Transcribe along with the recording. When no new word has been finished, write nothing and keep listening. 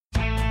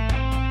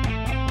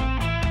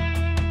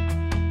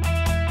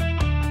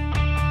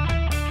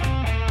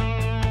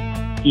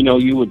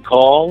You would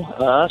call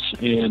us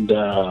and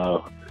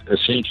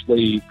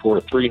essentially for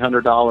a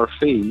 $300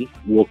 fee,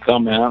 we'll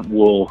come out,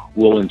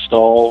 we'll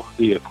install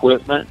the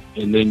equipment,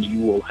 and then you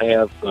will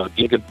have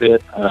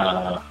gigabit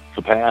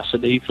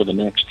capacity for the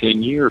next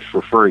 10 years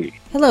for free.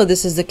 Hello,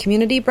 this is the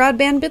Community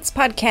Broadband Bits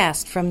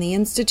podcast from the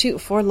Institute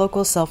for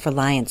Local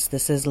Self-Reliance.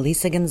 This is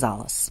Lisa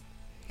Gonzalez.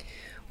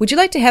 Would you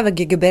like to have a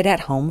gigabit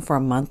at home for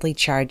a monthly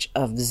charge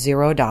of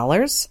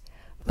 $0?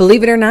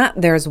 Believe it or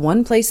not, there's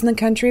one place in the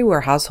country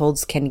where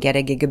households can get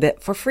a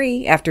gigabit for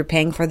free after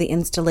paying for the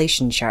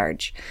installation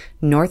charge: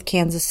 North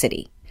Kansas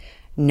City.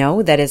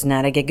 No, that is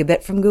not a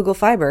gigabit from Google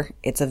Fiber.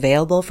 It's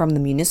available from the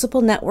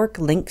municipal network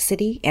Link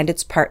City and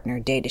its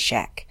partner Data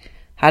Shack.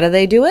 How do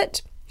they do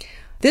it?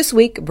 This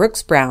week,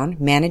 Brooks Brown,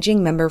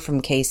 managing member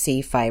from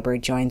KC Fiber,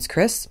 joins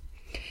Chris.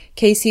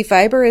 KC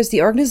Fiber is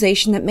the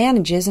organization that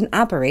manages and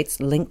operates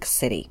Link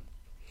City.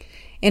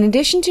 In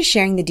addition to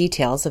sharing the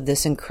details of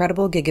this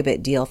incredible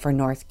gigabit deal for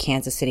North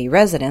Kansas City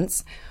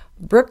residents,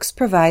 Brooks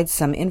provides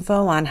some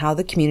info on how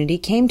the community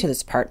came to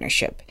this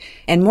partnership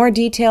and more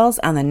details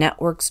on the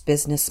network's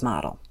business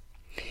model.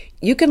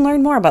 You can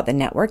learn more about the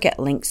network at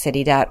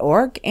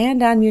linkcity.org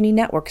and on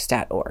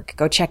muninetworks.org.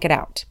 Go check it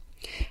out.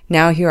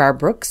 Now here are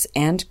Brooks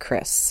and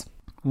Chris.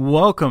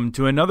 Welcome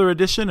to another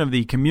edition of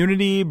the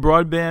Community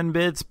Broadband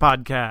Bits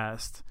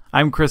podcast.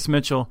 I'm Chris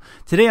Mitchell.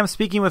 Today I'm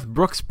speaking with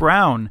Brooks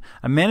Brown,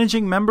 a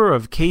managing member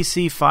of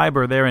KC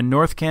Fiber there in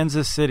North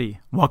Kansas City.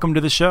 Welcome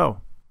to the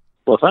show.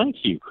 Well, thank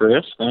you,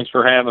 Chris. Thanks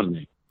for having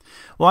me.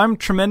 Well, I'm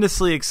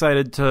tremendously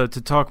excited to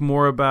talk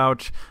more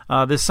about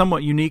this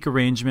somewhat unique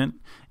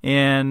arrangement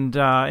and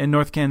in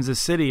North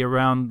Kansas City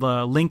around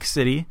Link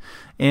City.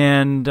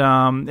 And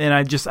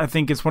I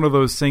think it's one of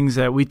those things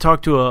that we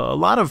talk to a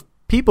lot of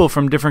people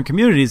from different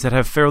communities that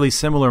have fairly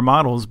similar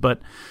models,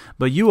 but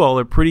you all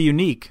are pretty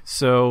unique.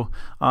 So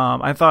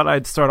I thought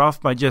I'd start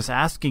off by just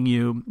asking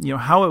you,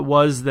 how it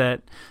was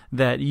that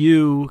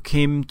you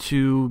came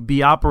to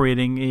be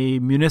operating a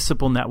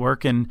municipal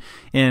network, and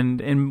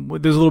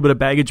there's a little bit of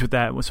baggage with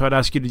that. So I'd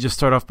ask you to just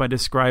start off by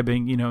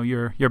describing,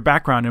 your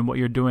background and what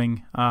you're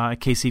doing at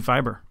KC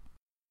Fiber.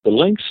 The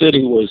Link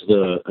City was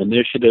the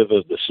initiative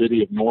of the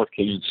city of North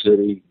Kansas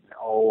City.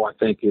 I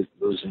think it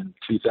was in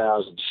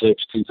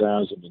 2006,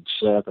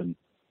 2007.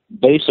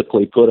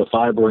 Basically put a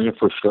fiber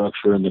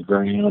infrastructure in the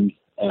ground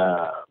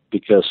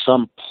because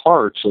some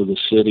parts of the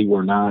city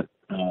were not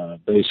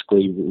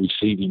basically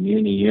receiving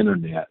any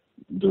internet.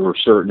 There were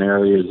certain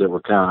areas that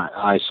were kind of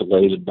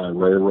isolated by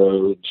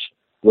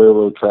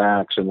railroad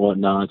tracks and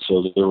whatnot,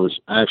 so there was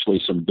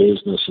actually some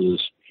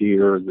businesses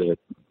here that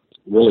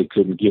really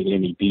couldn't get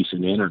any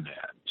decent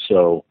internet.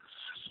 So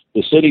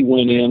the city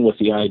went in with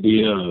the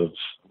idea of,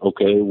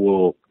 okay,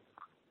 we'll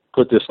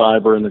put this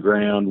fiber in the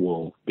ground,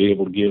 we'll be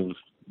able to give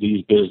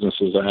these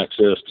businesses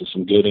access to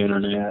some good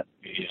internet,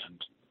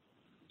 and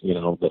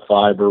the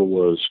fiber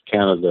was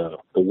kind of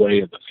the way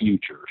of the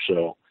future.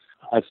 So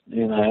I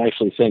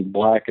actually think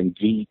Black and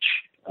Veatch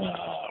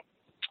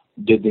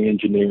did the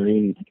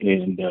engineering,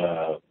 and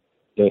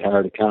they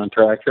hired a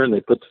contractor, and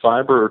they put the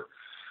fiber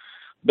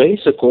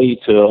basically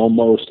to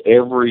almost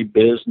every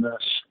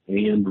business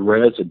and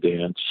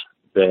residence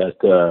that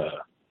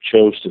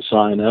chose to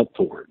sign up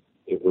for it.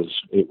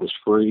 It was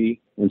free,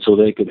 and so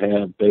they could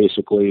have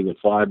basically the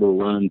fiber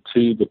run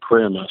to the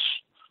premise,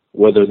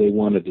 whether they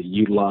wanted to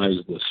utilize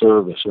the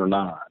service or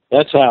not.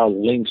 That's how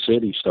Link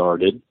City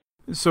started.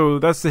 So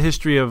that's the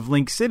history of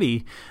Link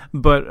City,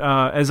 but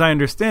as I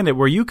understand it,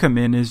 where you come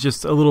in is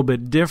just a little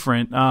bit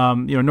different.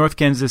 North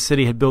Kansas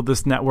City had built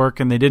this network,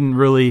 and they didn't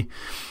really.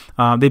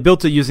 They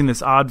built it using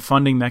this odd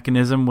funding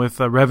mechanism with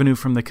revenue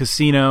from the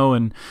casino,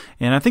 and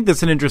I think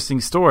that's an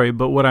interesting story.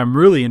 But what I'm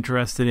really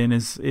interested in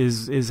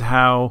is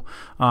how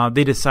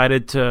they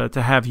decided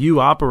to have you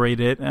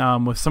operate it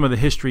with some of the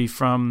history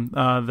from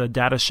the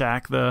Data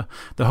Shack, the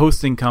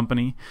hosting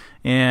company,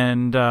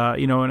 and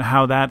and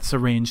how that's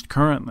arranged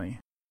currently.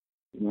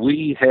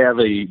 We have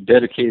a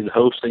dedicated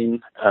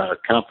hosting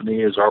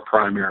company as our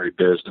primary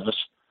business.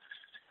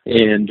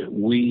 And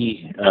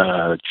we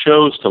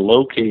chose to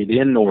locate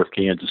in North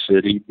Kansas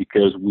City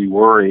because we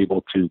were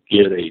able to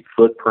get a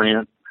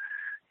footprint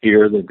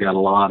here. They've got a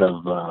lot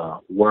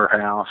of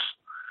warehouse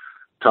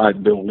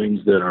type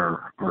buildings that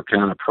are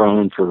kind of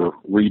prone for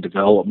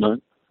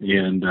redevelopment.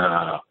 And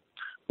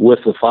with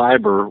the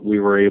fiber, we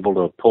were able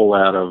to pull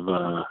out of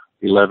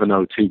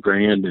 1102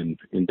 Grand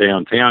in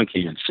downtown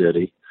Kansas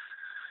City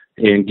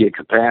and get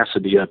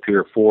capacity up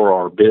here for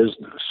our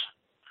business.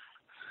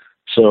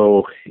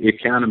 So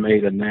it kind of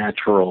made a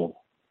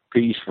natural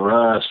piece for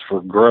us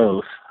for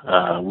growth.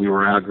 We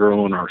were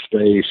outgrowing our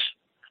space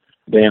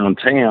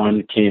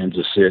downtown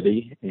Kansas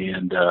City,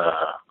 and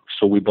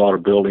so we bought a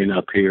building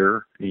up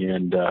here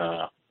and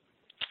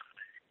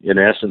in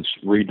essence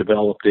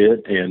redeveloped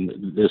it,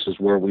 and this is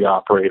where we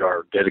operate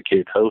our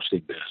dedicated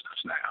hosting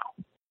business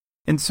now.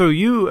 And so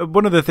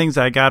one of the things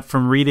I got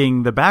from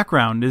reading the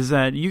background is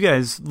that you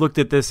guys looked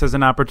at this as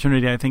an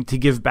opportunity, I think, to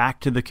give back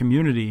to the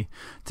community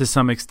to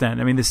some extent.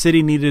 I mean, the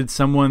city needed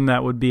someone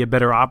that would be a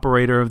better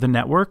operator of the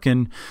network,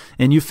 and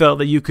you felt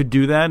that you could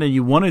do that and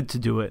you wanted to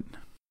do it.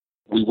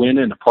 we went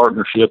into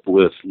partnership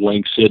with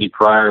Link City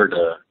prior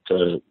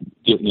to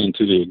getting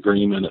into the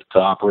agreement to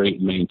operate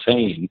and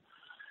maintain.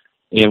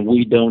 And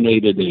we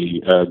donated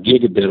a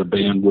gigabit of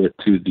bandwidth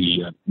to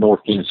the North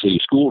Kansas City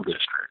School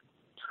District.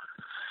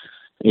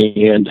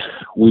 And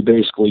we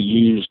basically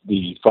used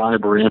the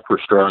fiber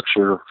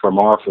infrastructure from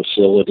our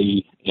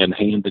facility and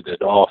handed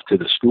it off to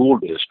the school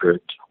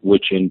district,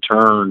 which in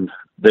turn,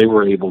 they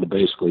were able to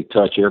basically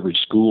touch every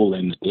school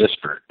in the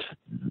district.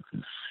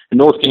 And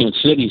North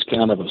Kansas City is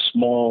kind of a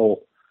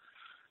small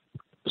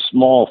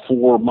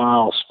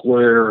 4-mile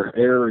square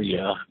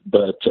area,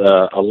 but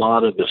a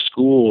lot of the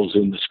schools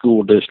in the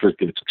school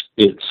district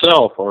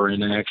itself are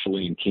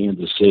actually in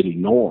Kansas City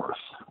North.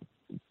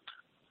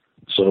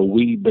 So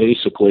we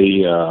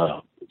basically,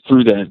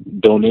 through that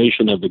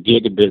donation of the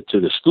gigabit to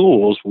the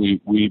schools,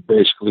 we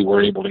basically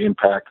were able to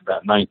impact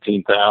about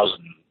 19,000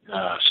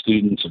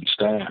 students and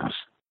staff.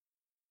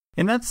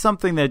 And that's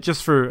something that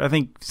I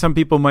think some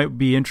people might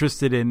be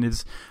interested in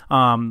is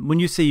when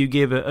you say you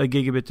gave a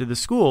gigabit to the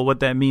school, what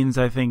that means,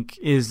 I think,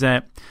 is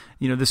that,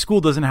 the school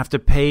doesn't have to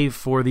pay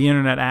for the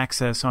internet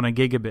access on a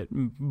gigabit.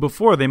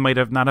 Before, they might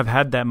not have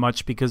had that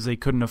much because they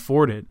couldn't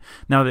afford it.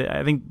 Now,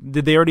 I think,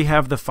 did they already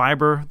have the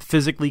fiber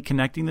physically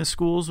connecting the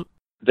schools?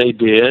 They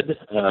did.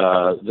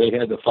 They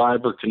had the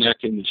fiber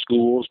connecting the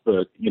schools,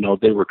 but,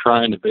 they were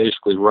trying to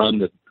basically run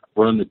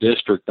the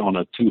district on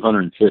a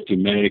 250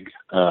 meg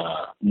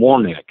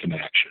Mornet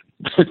connection.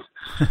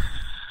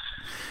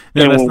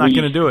 No, that's not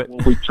going to do it.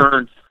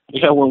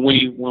 When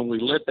we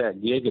lit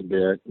that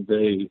gigabit,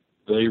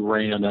 they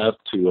ran up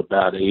to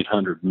about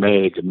 800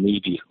 meg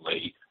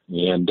immediately,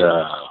 and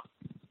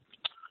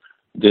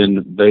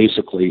then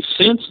basically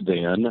since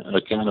then,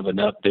 a kind of an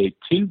update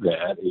to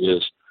that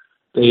is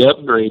they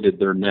upgraded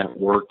their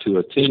network to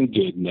a 10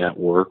 gig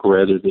network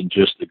rather than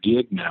just the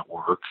gig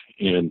network,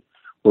 and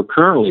we're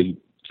currently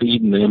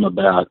feeding them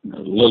about a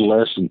little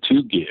less than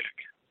 2 gig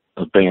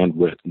of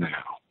bandwidth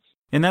now.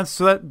 And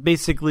that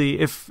basically,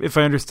 if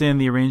I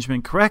understand the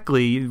arrangement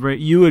correctly, right,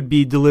 you would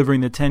be delivering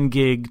the 10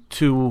 gig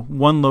to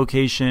one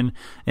location,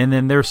 and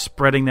then they're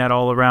spreading that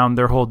all around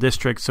their whole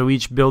district, so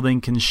each building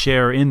can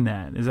share in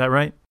that. Is that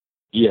right?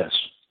 Yes.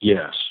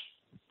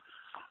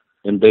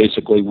 And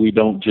basically, we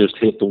don't just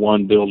hit the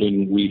one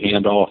building, we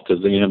hand off to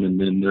them, and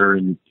then they're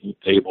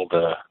able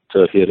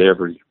to hit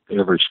every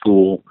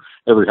school,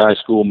 every high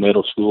school,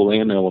 middle school,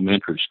 and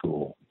elementary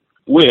school,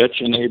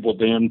 which enabled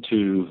them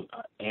to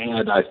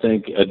add, I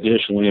think,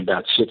 additionally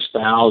about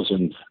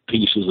 6,000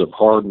 pieces of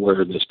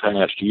hardware this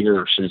past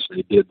year since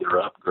they did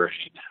their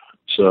upgrade.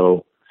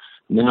 So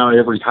now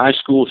every high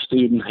school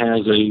student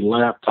has a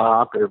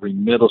laptop, every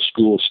middle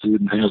school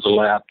student has a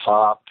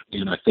laptop,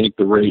 and I think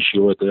the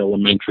ratio at the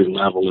elementary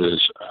level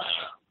is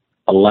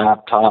a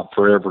laptop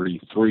for every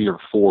 3 or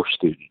 4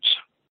 students.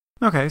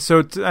 Okay,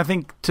 so I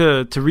think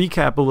to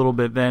recap a little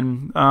bit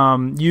then,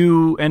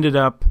 you ended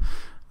up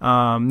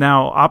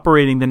now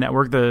operating the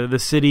network. The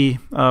city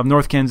of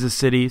North Kansas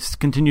City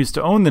continues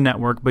to own the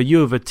network, but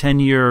you have a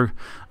 10-year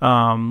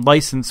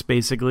license,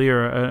 basically,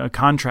 or a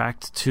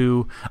contract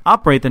to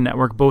operate the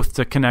network, both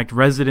to connect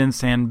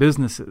residents and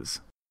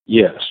businesses.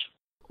 Yes.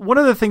 One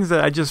of the things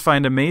that I just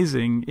find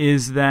amazing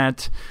is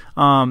that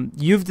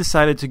you've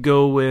decided to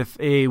go with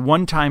a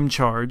one-time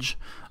charge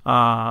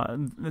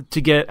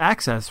to get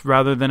access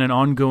rather than an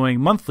ongoing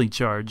monthly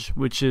charge,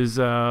 which is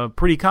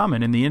pretty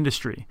common in the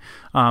industry.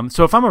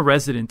 So if I'm a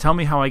resident, tell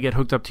me how I get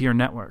hooked up to your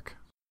network.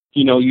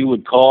 You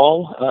would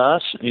call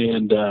us,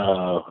 and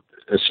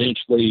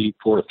essentially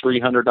for a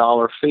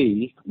 $300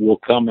 fee, we'll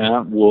come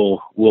out,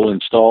 we'll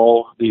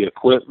install the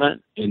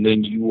equipment, and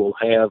then you will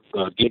have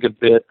a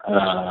gigabit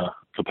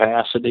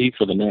capacity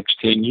for the next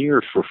 10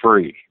 years for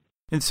free.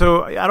 And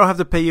so I don't have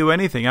to pay you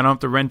anything. I don't have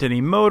to rent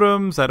any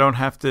modems. I don't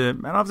have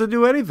to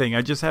do anything.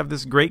 I just have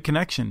this great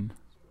connection.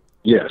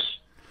 Yes.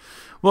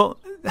 Well,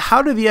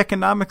 how do the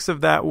economics of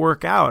that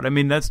work out? I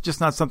mean, that's just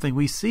not something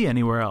we see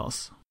anywhere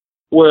else.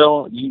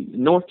 Well,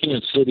 North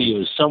Kansas City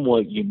is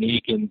somewhat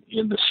unique in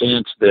the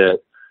sense that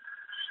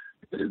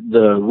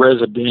the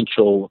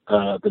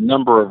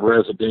number of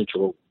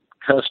residential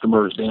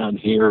customers down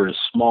here is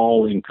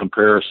small in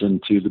comparison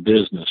to the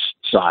business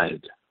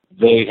side.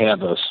 They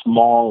have a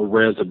small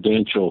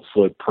residential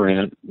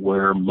footprint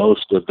where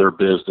most of their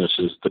business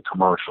is the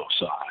commercial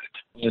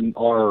side. And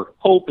our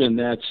hope in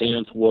that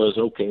sense was,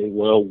 okay,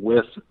 well,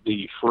 with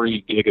the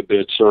free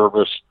gigabit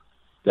service,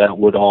 that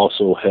would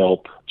also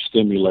help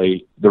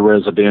stimulate the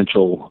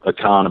residential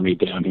economy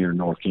down here in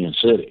North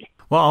Kansas City.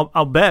 Well,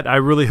 I'll bet. I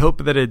really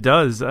hope that it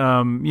does.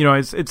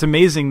 It's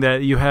amazing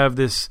that you have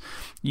this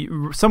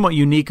somewhat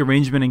unique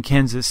arrangement in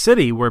Kansas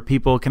City where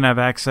people can have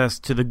access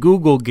to the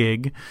Google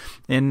gig,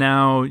 and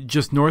now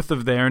just north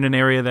of there in an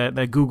area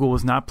that Google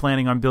was not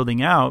planning on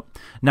building out,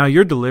 now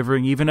you're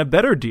delivering even a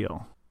better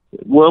deal.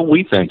 Well,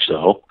 we think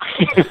so,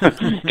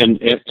 and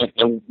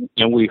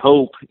we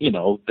hope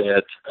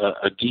that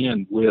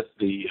again with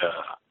the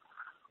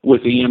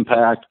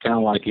impact, kind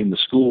of like in the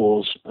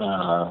schools,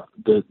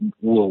 that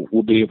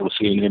we'll be able to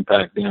see an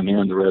impact down here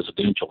in the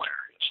residential areas.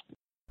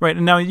 Right.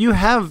 And now you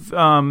have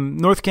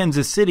North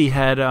Kansas City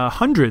had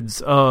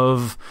hundreds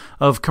of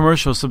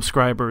commercial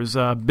subscribers,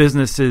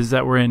 businesses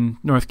that were in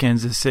North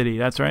Kansas City.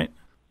 That's right?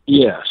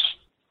 Yes.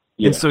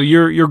 And so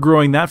you're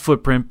growing that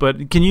footprint,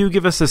 but can you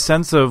give us a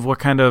sense of what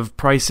kind of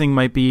pricing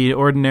might be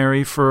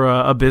ordinary for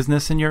a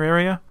business in your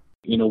area?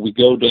 We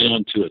go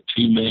down to a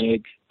 2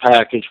 meg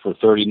package for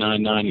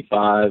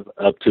 $39.95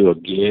 up to a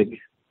gig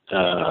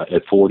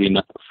at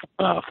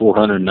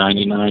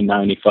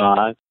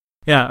 $499.95.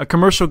 Yeah, a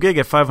commercial gig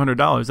at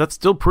 $500. That's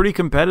still pretty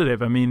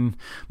competitive. I mean,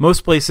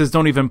 most places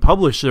don't even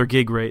publish their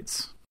gig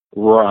rates.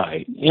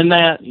 Right. In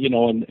that,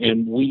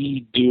 and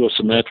we do a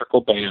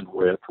symmetrical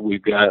bandwidth.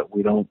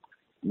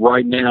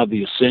 Right now,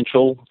 the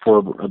essential for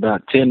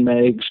about 10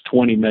 megs,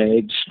 20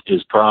 megs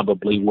is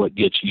probably what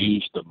gets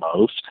used the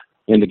most.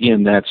 And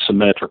again, that's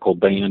symmetrical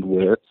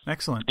bandwidth.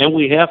 Excellent. And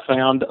we have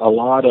found a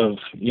lot of,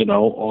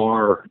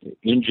 our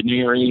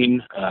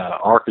engineering,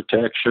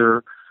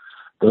 architecture,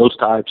 those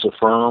types of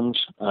firms,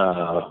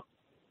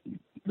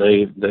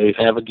 they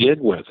have a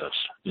gig with us.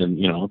 And,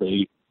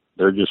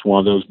 they're just one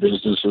of those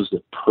businesses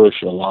that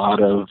push a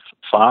lot of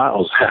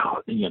files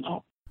out,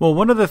 Well,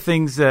 one of the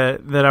things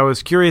that I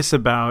was curious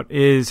about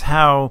is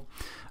how,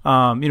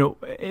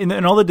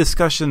 in all the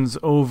discussions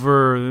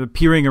over the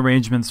peering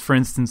arrangements, for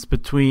instance,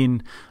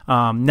 between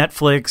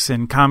Netflix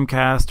and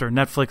Comcast or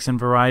Netflix and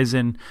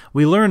Verizon,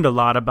 we learned a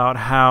lot about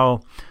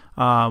how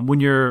when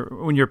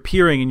you're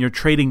peering and you're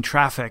trading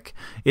traffic,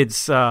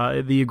 it's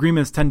the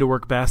agreements tend to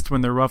work best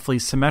when they're roughly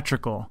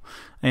symmetrical.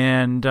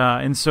 And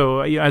so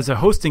as a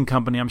hosting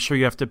company, I'm sure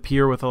you have to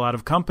peer with a lot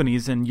of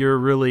companies, and you're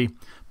really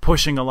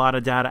pushing a lot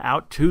of data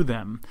out to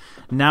them.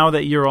 Now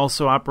that you're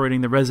also operating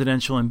the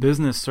residential and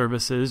business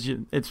services,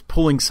 it's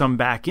pulling some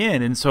back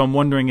in. And so I'm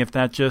wondering if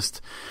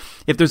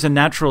there's a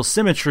natural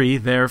symmetry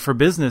there for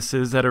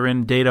businesses that are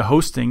in data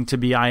hosting to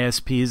be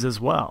ISPs as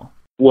well.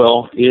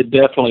 Well, it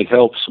definitely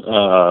helps.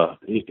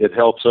 It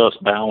helps us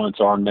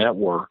balance our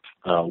network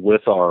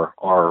with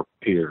our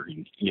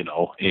peering,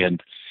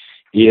 and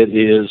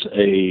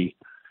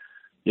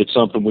it's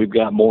something we've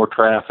got more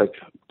traffic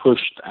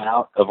pushed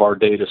out of our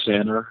data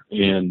center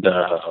and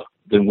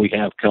than we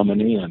have coming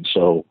in.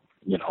 So,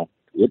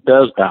 it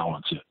does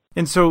balance it.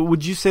 And so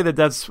would you say that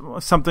that's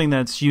something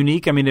that's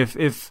unique? I mean,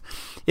 if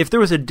there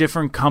was a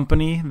different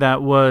company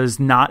that was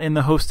not in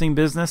the hosting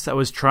business that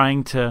was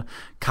trying to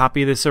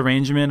copy this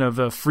arrangement of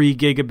a free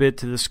gigabit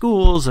to the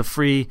schools, a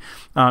free,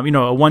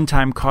 a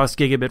one-time cost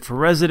gigabit for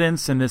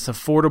residents, and this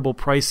affordable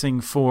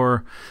pricing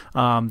for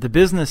the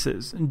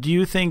businesses, do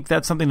you think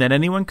that's something that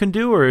anyone can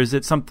do, or is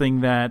it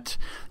something that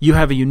you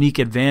have a unique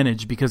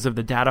advantage because of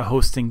the data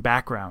hosting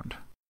background?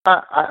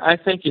 I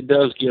think it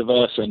does give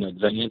us an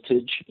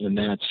advantage in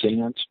that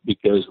sense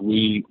because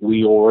we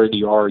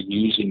already are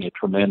using a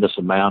tremendous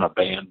amount of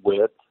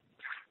bandwidth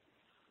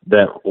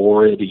that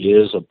already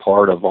is a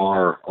part of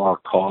our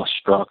cost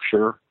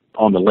structure.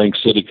 On the Link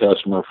City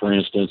customer, for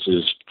instance,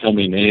 is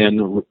coming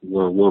in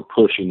where we're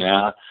pushing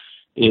out.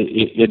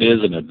 It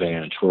is an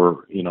advantage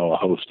for a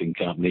hosting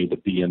company to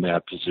be in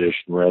that position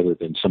rather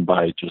than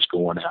somebody just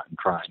going out and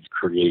trying to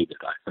create it,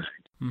 I think.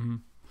 Mm-hmm.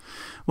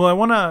 Well, I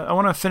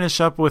want to finish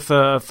up with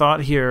a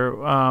thought here,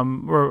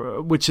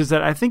 which is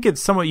that I think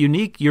it's somewhat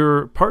unique,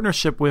 your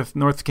partnership with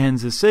North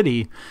Kansas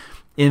City,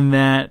 in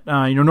that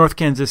North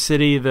Kansas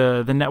City,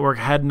 the network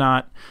had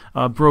not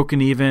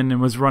broken even and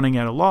was running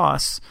at a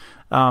loss.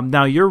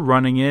 Now you're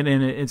running it,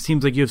 and it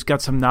seems like you've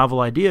got some novel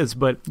ideas,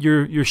 but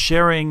you're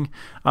sharing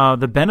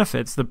the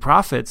benefits, the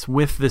profits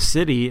with the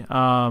city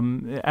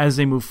as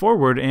they move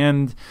forward,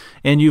 and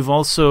you've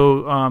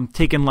also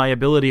taken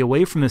liability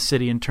away from the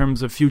city in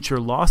terms of future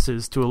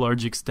losses to a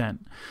large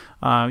extent.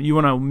 You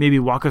want to maybe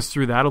walk us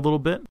through that a little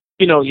bit?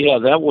 Yeah,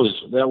 that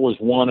was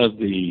one of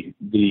the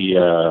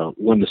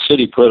when the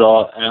city put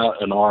out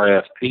an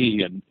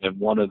RFP, and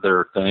one of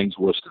their things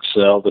was to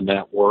sell the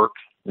network,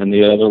 and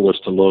the other was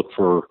to look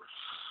for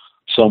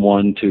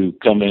someone to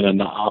come in and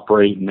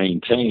operate and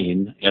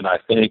maintain. And I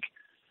think,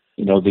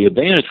 the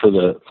advantage for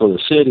the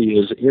city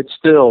is it's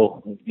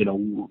still,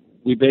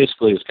 we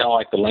basically, it's kind of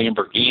like the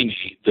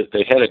Lamborghini, that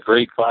they had a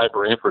great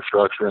fiber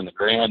infrastructure in the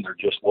ground. There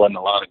just wasn't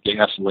a lot of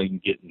gasoline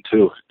getting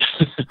to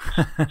it.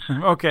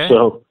 Okay.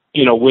 So,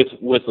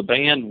 with the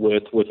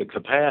bandwidth, with the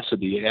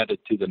capacity added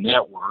to the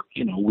network,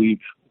 we've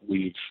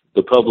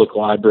the public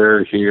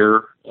library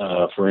here,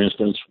 for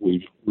instance,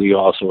 we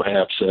also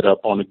have set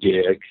up on a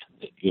gig.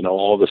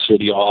 All the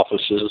city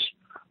offices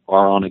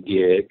are on a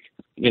gig.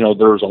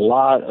 There's a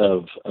lot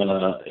of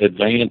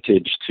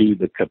advantage to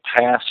the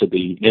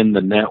capacity in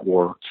the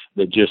network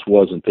that just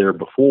wasn't there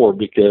before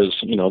because,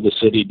 the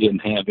city didn't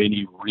have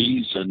any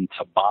reason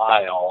to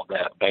buy all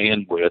that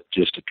bandwidth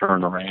just to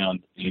turn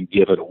around and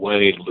give it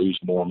away and lose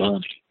more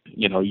money.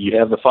 You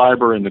have the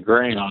fiber in the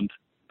ground,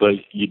 but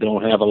you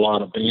don't have a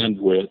lot of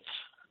bandwidth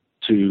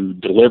to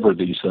deliver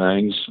these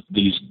things,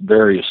 these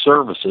various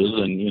services.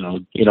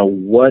 And,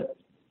 what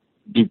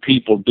do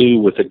people do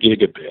with a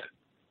gigabit?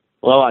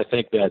 Well, I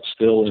think that's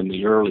still in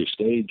the early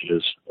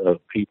stages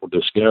of people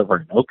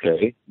discovering,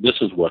 okay, this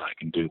is what I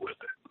can do with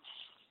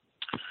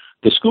it.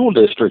 The school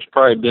district's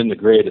probably been the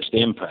greatest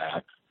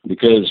impact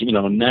because,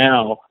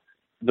 now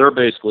they're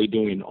basically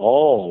doing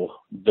all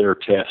their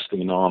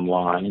testing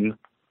online,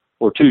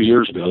 where 2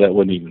 years ago that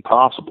wasn't even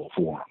possible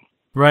for them.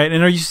 Right.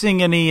 And are you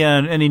seeing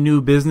any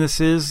new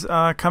businesses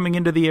coming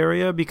into the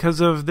area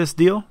because of this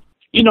deal?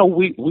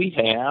 We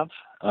have,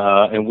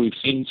 and we've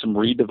seen some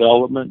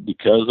redevelopment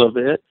because of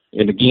it.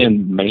 And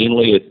again,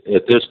 mainly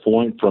at this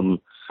point from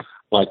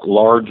like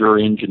larger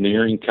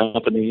engineering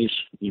companies.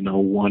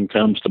 One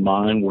comes to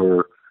mind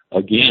where,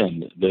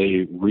 again,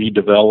 they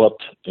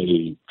redeveloped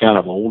a kind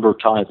of older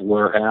type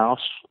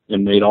warehouse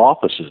and made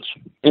offices.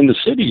 And the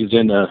city is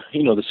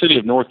the city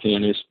of North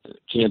Kansas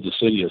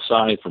City,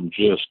 aside from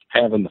just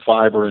having the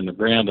fiber in the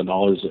ground and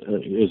all,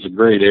 is a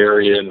great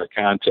area in the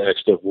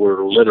context of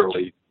we're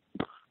literally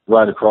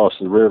right across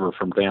the river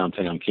from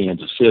downtown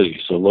Kansas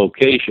City. So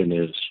location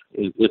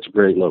it's a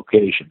great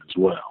location as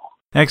well.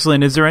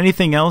 Excellent. Is there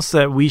anything else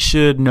that we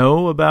should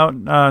know about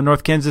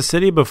North Kansas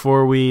City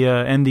before we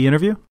end the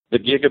interview? The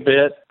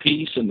gigabit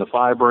piece and the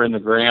fiber in the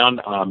ground,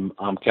 I'm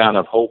kind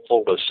of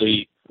hopeful to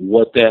see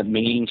what that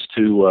means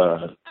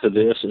to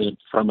this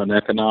from an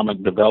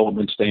economic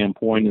development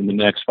standpoint in the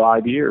next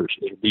 5 years.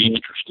 It'll be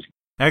interesting.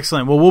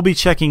 Excellent. Well, we'll be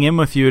checking in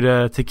with you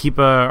to keep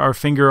our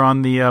finger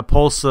on the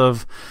pulse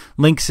of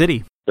Link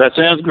City. That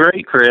sounds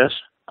great, Chris.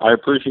 I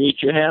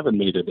appreciate you having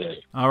me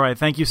today. All right.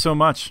 Thank you so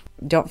much.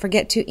 Don't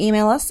forget to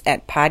email us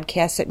at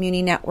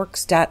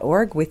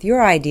podcast@muninetworks.org with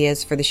your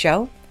ideas for the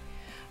show.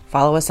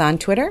 Follow us on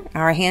Twitter.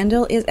 Our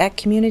handle is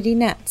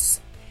 @CommunityNets.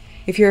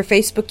 If you're a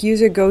Facebook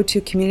user, go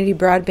to Community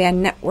Broadband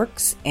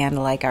Networks and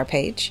like our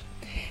page.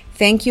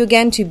 Thank you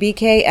again to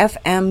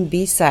BKFM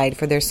B-Side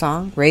for their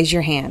song, Raise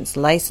Your Hands,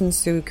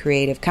 licensed through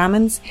Creative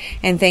Commons,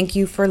 and thank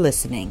you for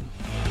listening.